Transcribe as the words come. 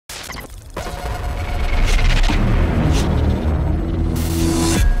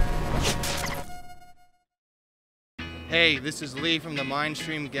Hey, this is Lee from the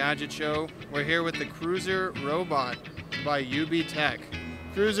Mindstream Gadget Show. We're here with the Cruzr robot by Ubtech.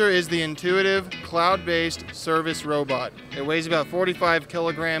 Cruzr is the intuitive, cloud-based service robot. It weighs about 45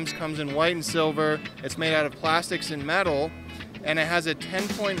 kilograms, comes in white and silver. It's made out of plastics and metal, and it has a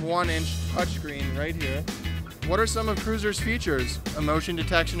 10.1-inch touchscreen right here. What are some of Cruzr's features? Emotion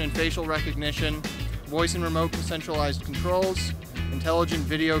detection and facial recognition, voice and remote centralized controls, intelligent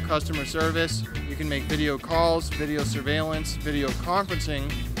video customer service. You can make video calls, video surveillance, video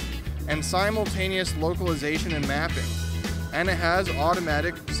conferencing, and simultaneous localization and mapping. And it has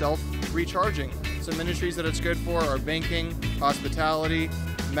automatic self-recharging. Some industries that it's good for are banking, hospitality,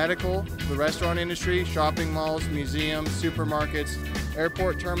 medical, the restaurant industry, shopping malls, museums, supermarkets,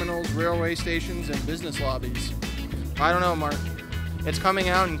 airport terminals, railway stations, and business lobbies. I don't know, Mark. It's coming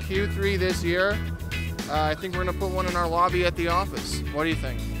out in Q3 this year. I think we're going to put one in our lobby at the office. What do you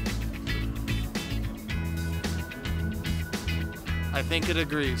think? I think it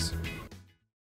agrees.